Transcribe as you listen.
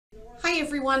Hi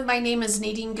everyone, my name is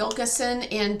Nadine Gilkison,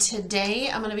 and today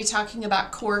I'm going to be talking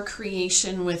about core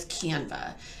creation with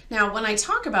Canva. Now, when I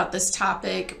talk about this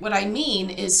topic, what I mean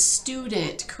is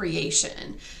student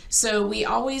creation. So we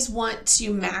always want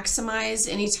to maximize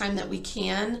anytime that we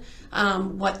can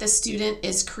what the student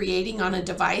is creating on a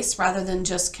device rather than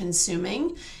just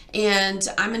consuming. And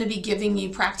I'm going to be giving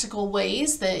you practical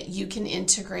ways that you can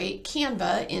integrate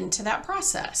Canva into that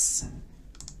process.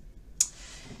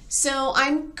 So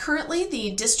I'm currently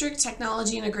the District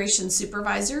Technology Integration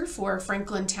Supervisor for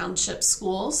Franklin Township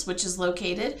Schools, which is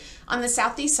located on the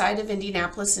southeast side of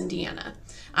Indianapolis, Indiana.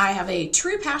 I have a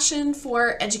true passion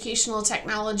for educational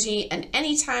technology, and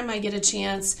anytime I get a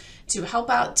chance to help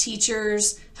out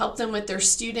teachers, help them with their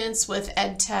students with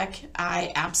ed tech,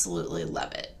 I absolutely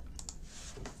love it.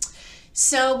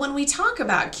 So when we talk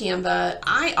about Canva,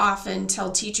 I often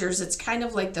tell teachers it's kind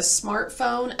of like the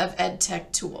smartphone of ed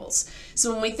tech tools.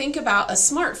 So when we think about a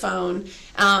smartphone,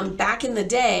 back in the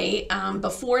day,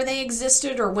 before they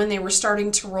existed or when they were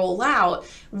starting to roll out,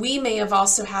 we may have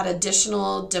also had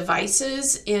additional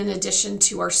devices in addition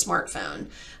to our smartphone.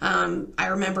 I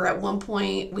remember at one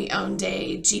point we owned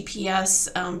a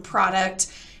GPS product.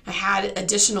 I had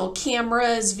additional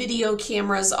cameras, video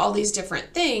cameras, all these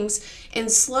different things. And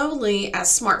slowly,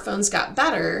 as smartphones got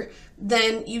better,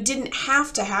 then you didn't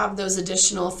have to have those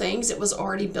additional things. It was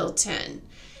already built in.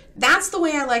 That's the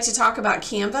way I like to talk about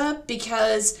Canva,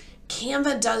 because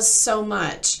Canva does so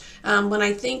much. When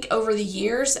I think over the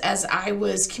years, as I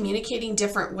was communicating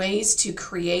different ways to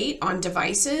create on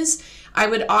devices, I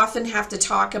would often have to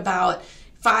talk about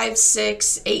 5,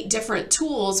 6, 8 different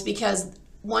tools, because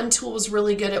one tool was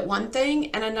really good at one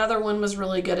thing and another one was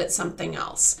really good at something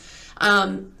else.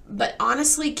 But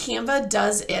honestly, Canva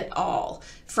does it all,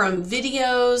 from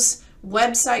videos,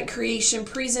 website creation,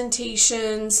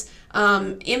 presentations,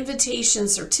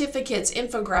 invitations, certificates,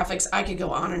 infographics. I could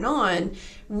go on and on.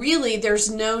 Really, there's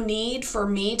no need for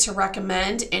me to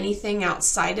recommend anything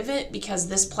outside of it, because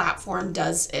this platform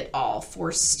does it all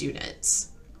for students.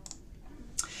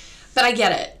 But I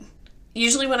get it.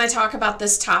 Usually when I talk about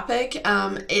this topic,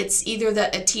 it's either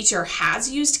that a teacher has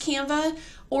used Canva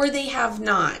or they have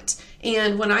not.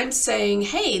 And when I'm saying,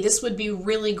 hey, this would be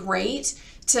really great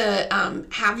to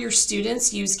have your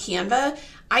students use Canva,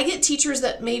 I get teachers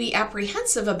that may be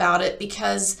apprehensive about it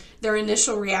because their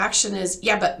initial reaction is,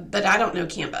 yeah, but I don't know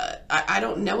Canva. I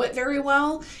don't know it very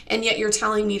well, and yet you're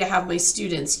telling me to have my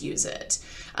students use it.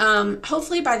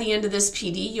 Hopefully by the end of this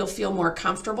PD, you'll feel more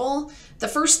comfortable. The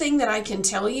first thing that I can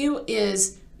tell you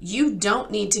is you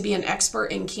don't need to be an expert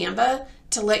in Canva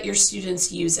to let your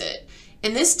students use it.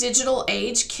 In this digital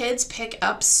age, kids pick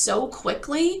up so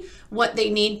quickly what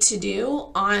they need to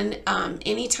do on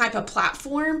any type of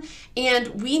platform,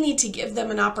 and we need to give them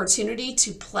an opportunity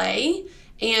to play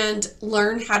and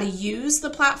learn how to use the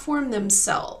platform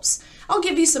themselves. I'll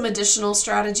give you some additional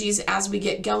strategies as we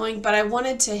get going, but I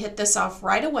wanted to hit this off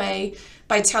right away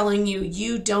by telling you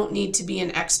you don't need to be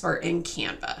an expert in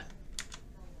Canva.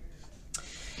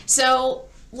 So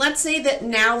let's say that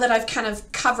now that I've kind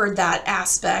of covered that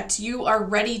aspect, you are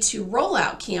ready to roll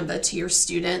out Canva to your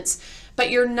students,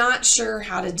 but you're not sure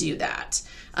how to do that.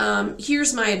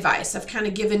 Here's my advice. I've kind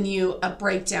of given you a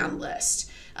breakdown list.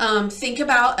 Think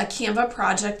about a Canva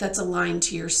project that's aligned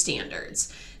to your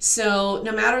standards. So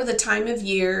no matter the time of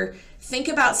year, think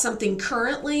about something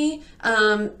currently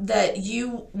that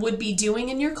you would be doing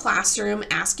in your classroom,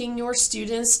 asking your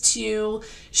students to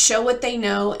show what they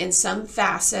know in some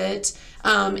facet.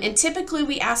 And typically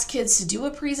we ask kids to do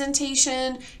a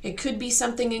presentation. It could be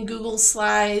something in Google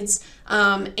Slides.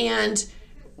 And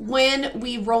when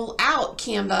we roll out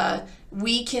Canva,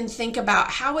 we can think about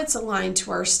how it's aligned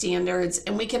to our standards,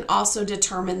 and we can also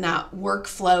determine that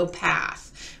workflow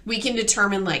path. We can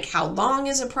determine like how long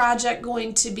is a project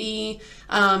going to be,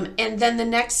 and then the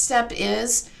next step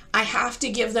is I have to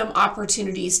give them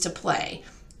opportunities to play.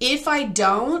 If I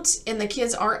don't, and the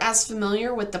kids aren't as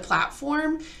familiar with the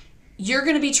platform, you're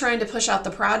going to be trying to push out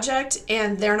the project,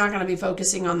 and they're not going to be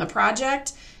focusing on the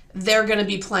project. They're going to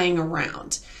be playing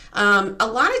around. A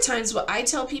lot of times what I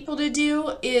tell people to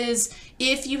do is,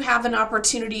 if you have an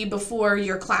opportunity before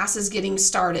your class is getting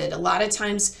started, a lot of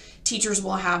times teachers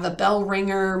will have a bell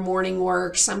ringer, morning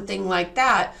work, something like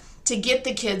that to get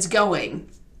the kids going.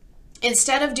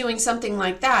 Instead of doing something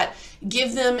like that,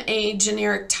 give them a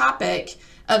generic topic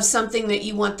of something that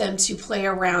you want them to play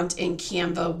around in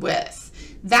Canva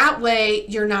with. That way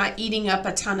you're not eating up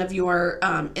a ton of your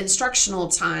instructional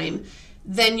time.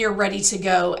 Then you're ready to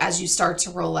go as you start to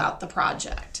roll out the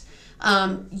project.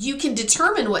 You can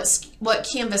determine what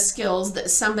Canva skills that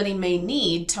somebody may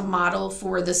need to model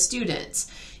for the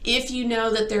students. If you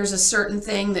know that there's a certain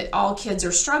thing that all kids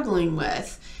are struggling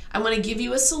with, I want to give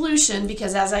you a solution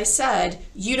because, as I said,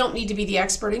 you don't need to be the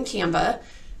expert in Canva.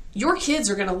 Your kids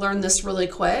are going to learn this really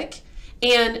quick.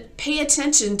 And pay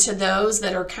attention to those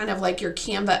that are kind of like your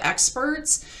Canva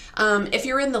experts. If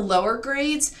you're in the lower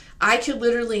grades, I could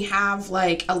literally have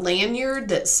like a lanyard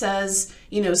that says,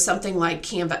 you know, something like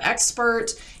Canva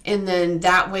expert, and then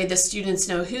that way the students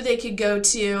know who they could go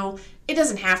to. It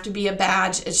doesn't have to be a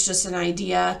badge, it's just an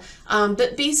idea.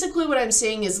 But basically what I'm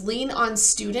saying is lean on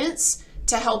students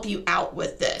to help you out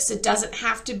with this. It doesn't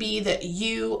have to be that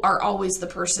you are always the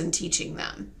person teaching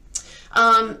them.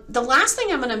 The last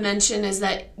thing I'm going to mention is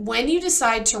that when you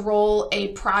decide to roll a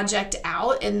project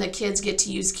out and the kids get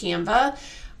to use Canva,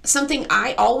 something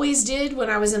I always did when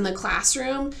I was in the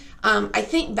classroom, I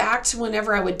think back to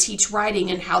whenever I would teach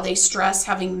writing and how they stress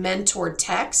having mentored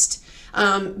text.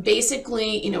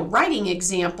 Basically, you know, writing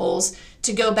examples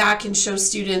to go back and show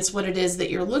students what it is that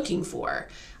you're looking for.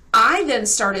 I then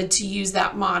started to use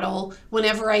that model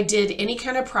whenever I did any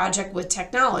kind of project with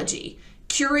technology.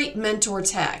 Curate, mentor,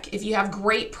 tech. If you have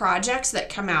great projects that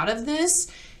come out of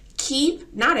this,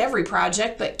 keep, not every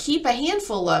project, but keep a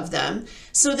handful of them.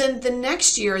 So then the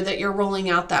next year that you're rolling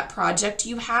out that project,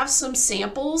 you have some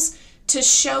samples to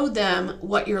show them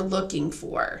what you're looking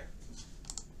for.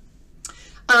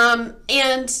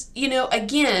 And, you know,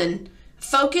 again,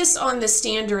 focus on the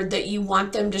standard that you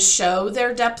want them to show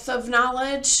their depth of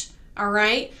knowledge, all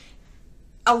right?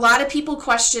 A lot of people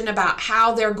question about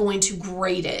how they're going to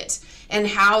grade it and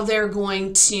how they're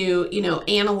going to, you know,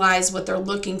 analyze what they're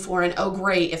looking for. And oh,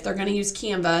 great, if they're going to use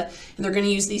Canva and they're going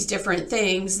to use these different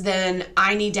things, then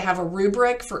I need to have a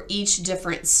rubric for each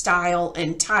different style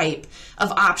and type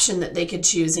of option that they could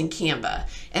choose in Canva.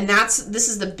 And this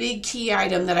is the big key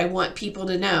item that I want people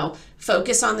to know.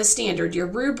 Focus on the standard. Your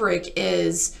rubric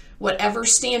is whatever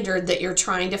standard that you're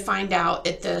trying to find out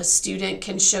if the student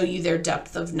can show you their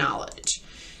depth of knowledge.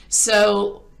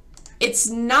 So it's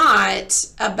not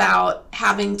about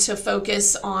having to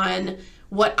focus on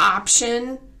what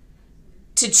option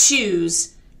to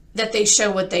choose that they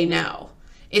show what they know.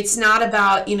 It's not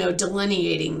about, you know,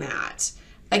 delineating that.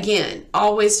 Again,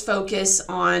 always focus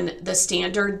on the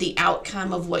standard, the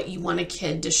outcome of what you want a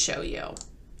kid to show you.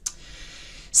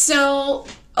 So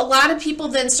a lot of people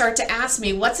then start to ask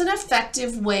me, what's an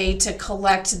effective way to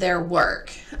collect their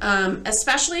work?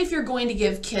 Especially if you're going to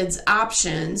give kids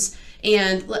options.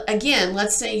 And again,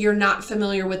 let's say you're not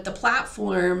familiar with the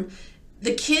platform,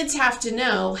 the kids have to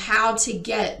know how to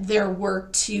get their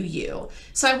work to you.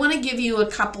 So I want to give you a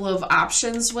couple of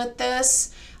options with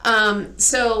this.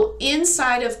 So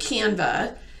inside of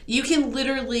Canva, you can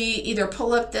literally either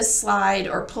pull up this slide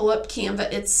or pull up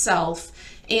Canva itself,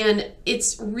 and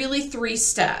it's really 3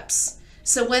 steps.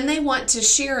 So when they want to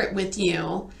share it with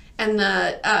you, in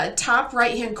the top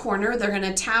right-hand corner, they're going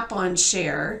to tap on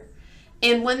share.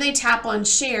 And when they tap on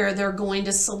share, they're going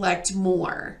to select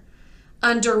more.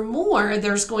 Under more,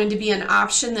 there's going to be an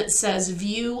option that says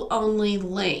view only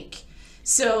link.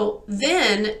 So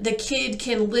then the kid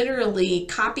can literally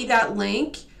copy that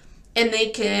link and they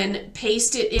can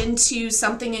paste it into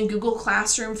something in Google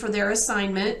Classroom for their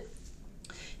assignment.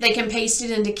 They can paste it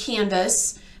into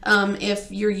Canvas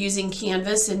if you're using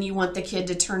Canvas and you want the kid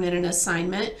to turn in an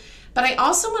assignment. But I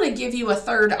also want to give you a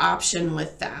third option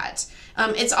with that.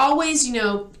 It's always, you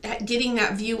know, getting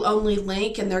that view only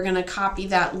link and they're going to copy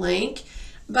that link.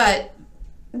 But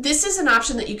this is an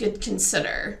option that you could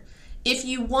consider. If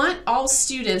you want all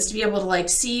students to be able to like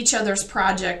see each other's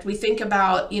project, we think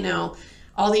about, you know,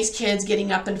 all these kids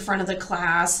getting up in front of the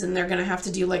class and they're going to have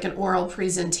to do like an oral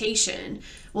presentation.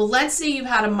 Well, let's say you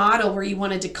had a model where you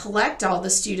wanted to collect all the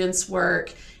students'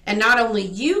 work, and not only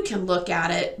you can look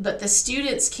at it, but the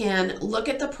students can look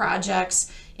at the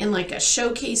projects in like a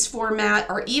showcase format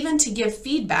or even to give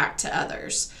feedback to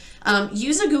others.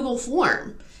 Use a Google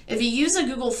form. If you use a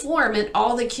Google form and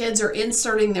all the kids are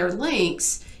inserting their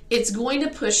links, it's going to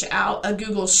push out a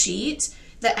Google sheet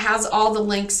that has all the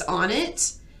links on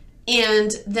it.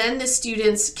 And then the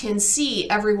students can see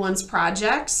everyone's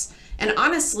projects. And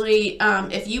honestly,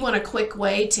 if you want a quick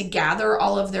way to gather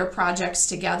all of their projects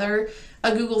together,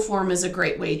 a Google form is a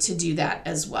great way to do that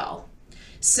as well.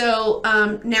 So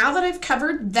now that I've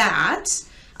covered that,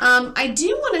 I do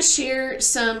want to share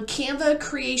some Canva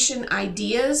creation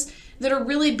ideas that are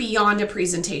really beyond a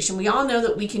presentation. We all know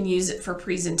that we can use it for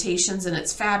presentations and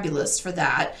it's fabulous for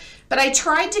that. But I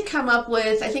tried to come up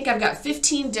with, I think I've got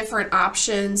 15 different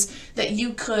options that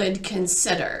you could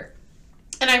consider.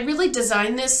 And I really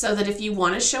designed this so that if you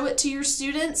want to show it to your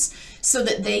students so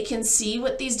that they can see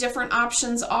what these different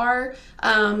options are,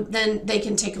 then they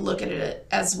can take a look at it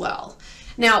as well.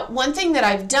 Now, one thing that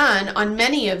I've done on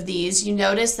many of these, you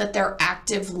notice that they're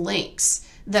active links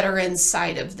that are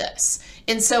inside of this.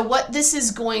 And so what this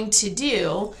is going to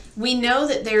do, we know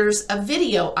that there's a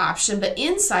video option, but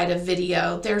inside of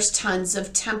video, there's tons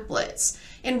of templates.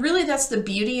 And really that's the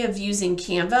beauty of using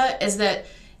Canva, is that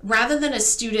rather than a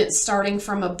student starting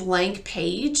from a blank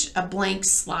page, a blank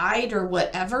slide or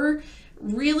whatever,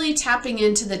 really tapping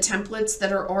into the templates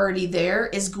that are already there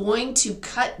is going to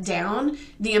cut down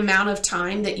the amount of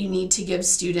time that you need to give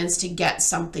students to get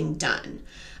something done.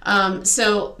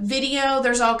 So video,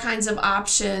 there's all kinds of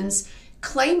options.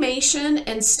 Claymation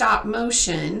and stop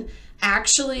motion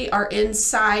actually are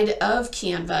inside of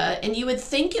Canva, and you would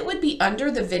think it would be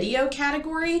under the video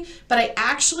category, but I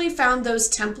actually found those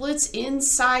templates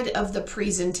inside of the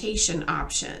presentation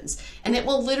options, and it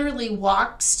will literally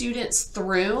walk students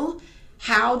through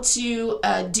how to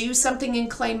do something in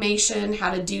claymation, how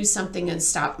to do something in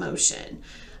stop motion.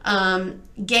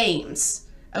 Games.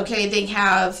 Okay, they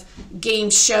have game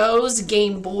shows,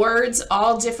 game boards,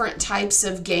 all different types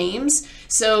of games.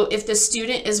 So if the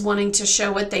student is wanting to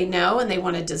show what they know and they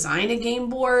want to design a game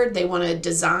board, they want to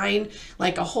design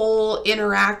like a whole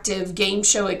interactive game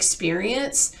show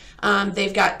experience,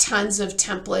 they've got tons of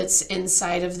templates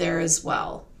inside of there as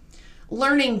well.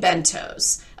 Learning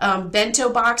bentos. Bento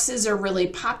boxes are really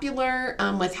popular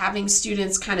with having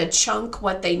students kind of chunk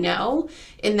what they know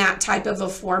in that type of a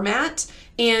format,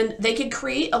 and they could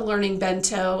create a learning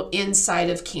bento inside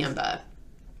of Canva.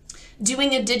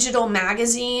 Doing a digital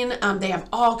magazine, they have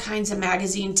all kinds of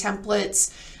magazine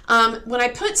templates. When I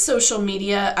put social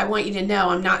media, I want you to know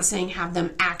I'm not saying have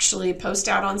them actually post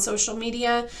out on social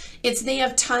media. They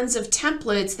have tons of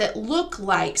templates that look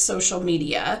like social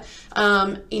media.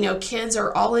 You know, kids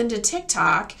are all into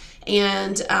TikTok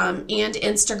and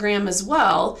Instagram as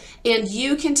well, and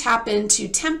you can tap into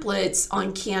templates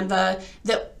on Canva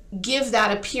that give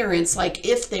that appearance like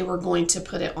if they were going to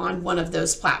put it on one of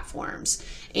those platforms.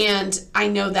 And I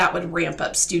know that would ramp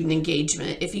up student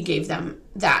engagement if you gave them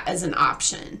that as an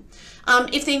option.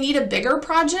 If they need a bigger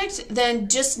project, then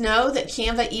just know that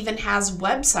Canva even has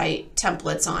website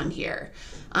templates on here.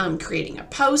 Creating a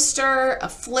poster, a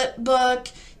flip book,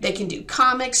 they can do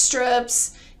comic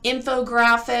strips,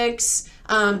 infographics,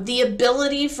 the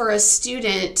ability for a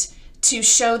student to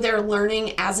show their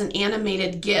learning as an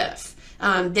animated GIF.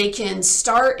 They can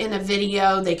start in a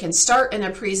video, they can start in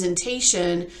a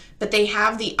presentation, but they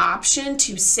have the option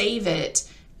to save it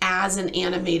as an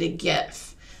animated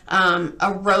GIF. A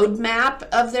roadmap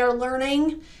of their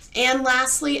learning, and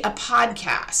lastly, a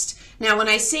podcast. Now, when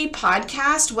I say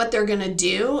podcast, what they're going to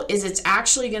do is it's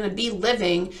actually going to be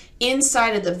living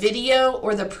inside of the video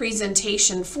or the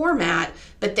presentation format,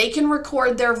 but they can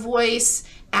record their voice,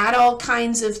 add all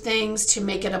kinds of things to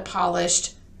make it a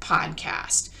polished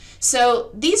podcast. So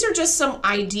these are just some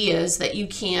ideas that you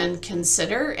can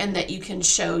consider and that you can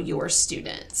show your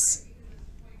students.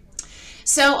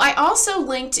 So I also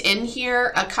linked in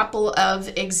here a couple of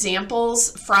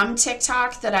examples from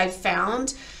TikTok that I've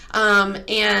found.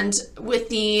 And with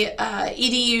the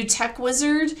EDU Tech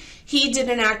Wizard, he did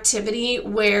an activity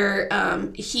where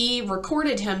he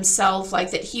recorded himself like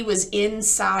that he was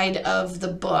inside of the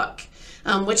book.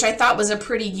 Which I thought was a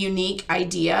pretty unique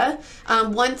idea.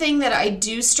 One thing that I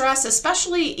do stress,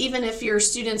 especially even if your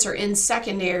students are in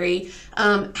secondary,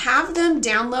 have them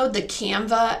download the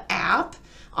Canva app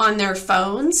on their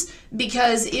phones,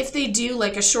 because if they do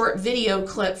like a short video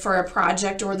clip for a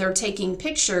project or they're taking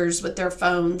pictures with their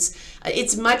phones,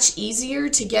 it's much easier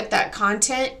to get that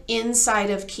content inside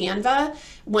of Canva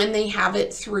when they have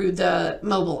it through the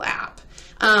mobile app.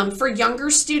 For younger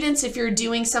students, if you're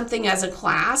doing something as a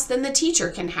class, then the teacher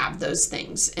can have those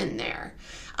things in there.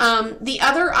 The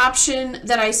other option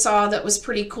that I saw that was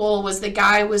pretty cool was the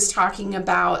guy was talking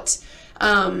about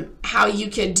how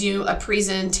you could do a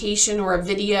presentation or a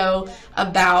video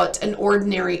about an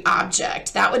ordinary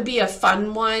object. That would be a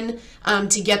fun one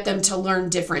to get them to learn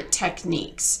different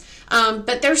techniques.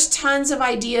 But there's tons of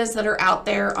ideas that are out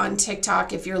there on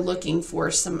TikTok if you're looking for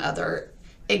some other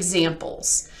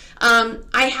examples.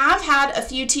 I have had a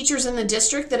few teachers in the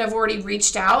district that have already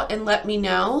reached out and let me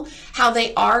know how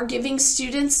they are giving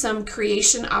students some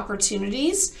creation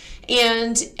opportunities.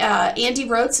 And Andy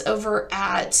Rotes over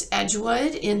at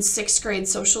Edgewood in 6th grade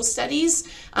social studies,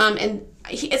 and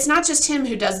it's not just him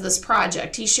who does this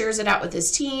project. He shares it out with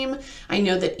his team. I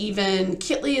know that even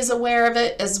Kitley is aware of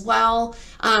it as well.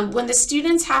 When the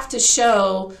students have to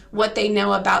show what they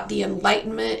know about the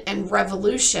Enlightenment and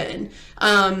Revolution,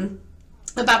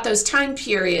 about those time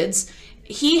periods,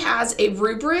 he has a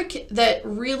rubric that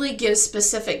really gives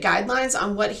specific guidelines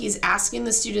on what he's asking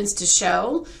the students to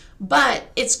show, but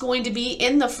it's going to be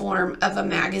in the form of a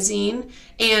magazine,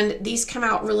 and these come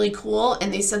out really cool,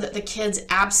 and they said that the kids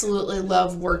absolutely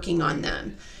love working on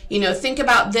them. You know, think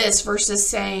about this versus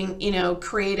saying, you know,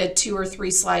 create a 2 or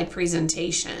 3 slide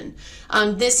presentation.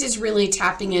 This is really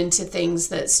tapping into things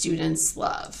that students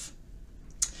love.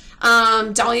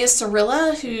 Dahlia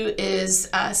Cirilla, who is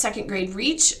second grade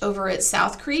Reach over at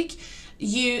South Creek,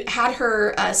 you had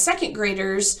her second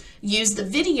graders use the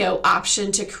video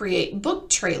option to create book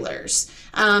trailers.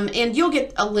 And you'll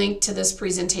get a link to this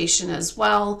presentation as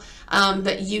well,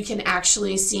 but you can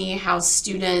actually see how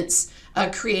students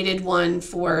created one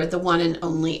for the one and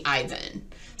only Ivan.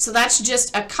 So that's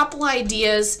just a couple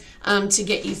ideas to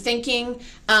get you thinking.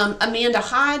 Amanda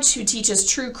Hodge, who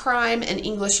teaches True Crime and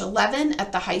English 11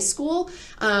 at the high school,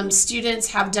 students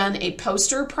have done a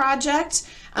poster project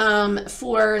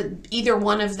for either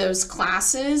one of those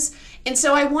classes. And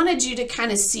so I wanted you to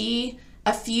kind of see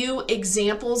a few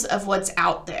examples of what's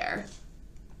out there.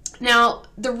 Now,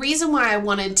 the reason why I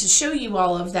wanted to show you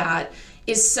all of that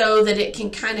is so that it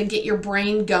can kind of get your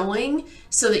brain going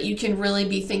so that you can really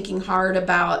be thinking hard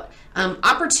about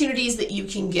opportunities that you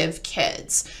can give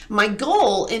kids. My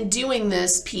goal in doing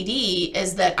this PD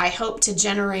is that I hope to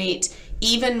generate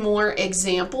even more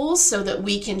examples so that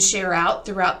we can share out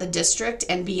throughout the district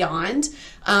and beyond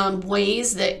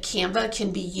ways that Canva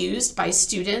can be used by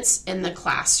students in the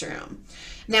classroom.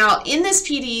 Now, in this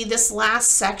PD, this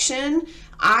last section,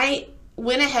 I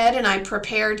went ahead and I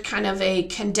prepared kind of a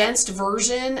condensed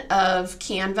version of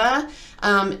Canva,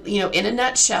 you know, in a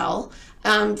nutshell.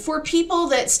 For people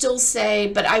that still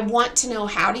say, but I want to know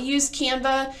how to use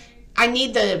Canva, I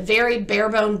need the very bare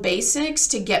bone basics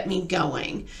to get me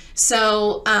going.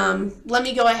 So let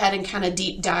me go ahead and kind of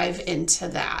deep dive into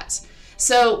that.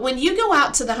 So when you go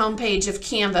out to the homepage of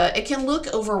Canva, it can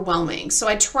look overwhelming. So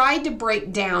I tried to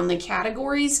break down the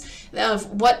categories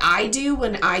of what I do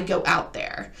when I go out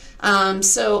there.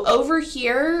 So over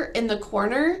here in the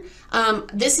corner,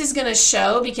 this is going to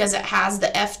show, because it has the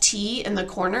FT in the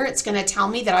corner, it's going to tell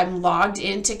me that I'm logged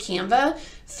into Canva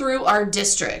through our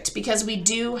district, because we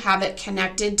do have it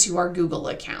connected to our Google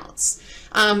accounts.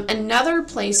 Another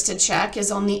place to check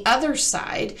is on the other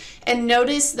side, and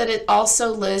notice that it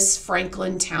also lists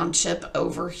Franklin Township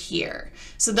over here.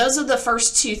 So those are the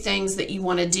first two things that you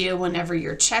want to do whenever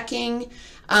you're checking.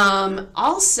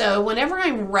 Also, whenever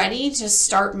I'm ready to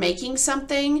start making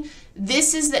something,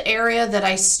 this is the area that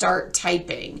I start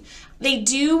typing. They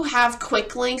do have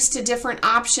quick links to different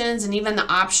options, and even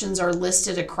the options are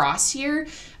listed across here.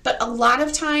 But a lot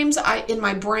of times in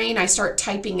my brain, I start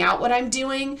typing out what I'm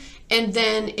doing, and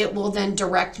then it will then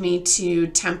direct me to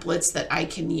templates that I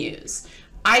can use.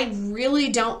 I really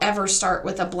don't ever start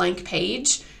with a blank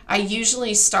page. I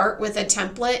usually start with a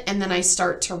template, and then I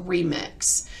start to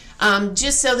remix.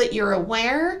 Just so that you're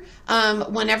aware,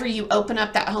 whenever you open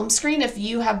up that home screen, if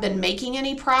you have been making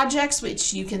any projects,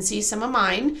 which you can see some of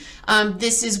mine,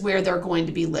 this is where they're going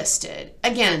to be listed.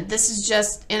 Again, this is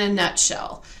just in a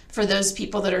nutshell for those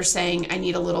people that are saying, I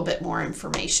need a little bit more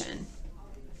information.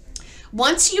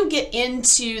 Once you get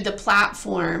into the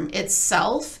platform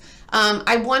itself,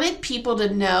 I wanted people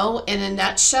to know in a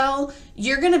nutshell,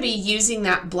 you're going to be using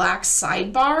that black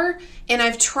sidebar, and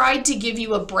I've tried to give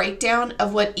you a breakdown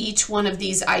of what each one of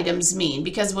these items mean,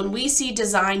 because when we see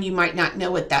design, you might not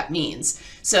know what that means.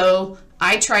 So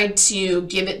I tried to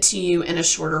give it to you in a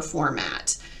shorter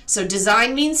format. So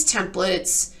design means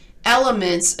templates.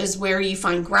 Elements is where you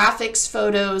find graphics,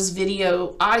 photos,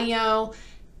 video, audio.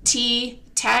 T,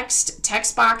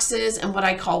 text boxes, and what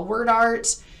I call word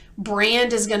art.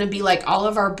 Brand is going to be like all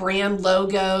of our brand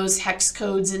logos, hex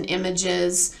codes, and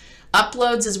images.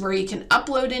 Uploads is where you can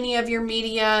upload any of your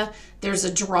media. There's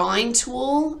a drawing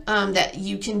tool that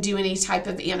you can do any type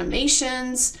of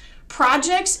animations.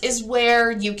 Projects is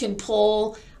where you can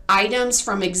pull items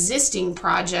from existing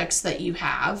projects that you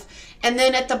have. And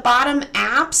then at the bottom,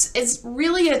 apps is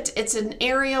really, it's an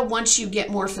area once you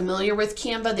get more familiar with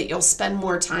Canva that you'll spend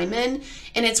more time in,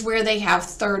 and it's where they have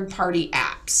third-party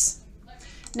apps.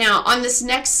 Now on this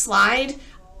next slide,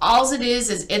 all it is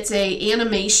it's a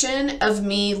animation of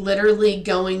me literally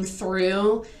going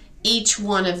through each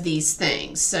one of these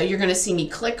things. So you're going to see me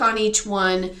click on each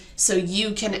one so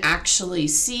you can actually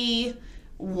see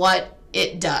what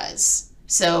it does.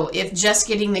 So if just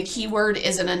getting the keyword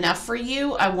isn't enough for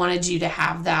you, I wanted you to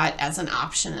have that as an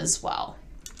option as well.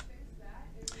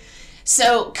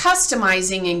 So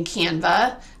customizing in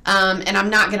Canva, and I'm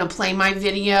not going to play my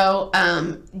video.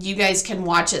 You guys can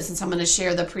watch it since I'm going to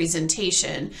share the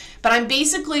presentation. But I'm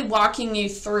basically walking you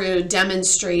through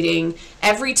demonstrating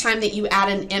every time that you add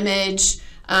an image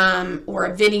or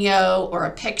a video or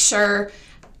a picture,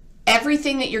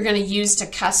 everything that you're going to use to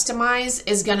customize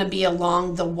is going to be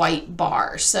along the white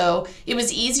bar. So it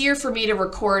was easier for me to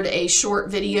record a short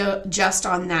video just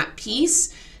on that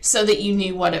piece so that you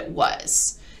knew what it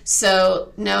was.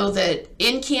 So know that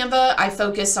in Canva, I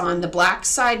focus on the black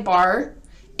sidebar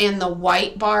and the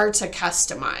white bar to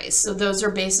customize. So those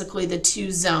are basically the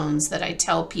two zones that I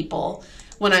tell people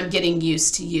when I'm getting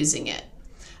used to using it.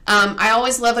 I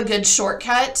always love a good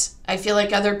shortcut. I feel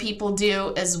like other people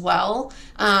do as well.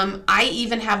 I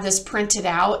even have this printed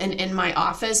out and in my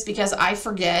office because I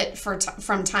forget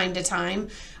from time to time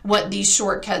what these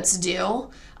shortcuts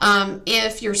do.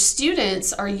 If your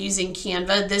students are using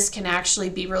Canva, this can actually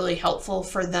be really helpful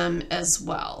for them as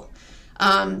well.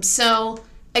 So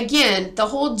again, the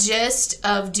whole gist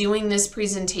of doing this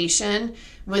presentation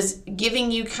was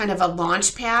giving you kind of a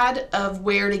launch pad of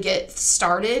where to get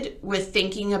started with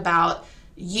thinking about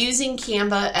using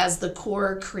Canva as the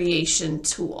core creation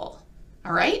tool.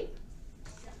 All right?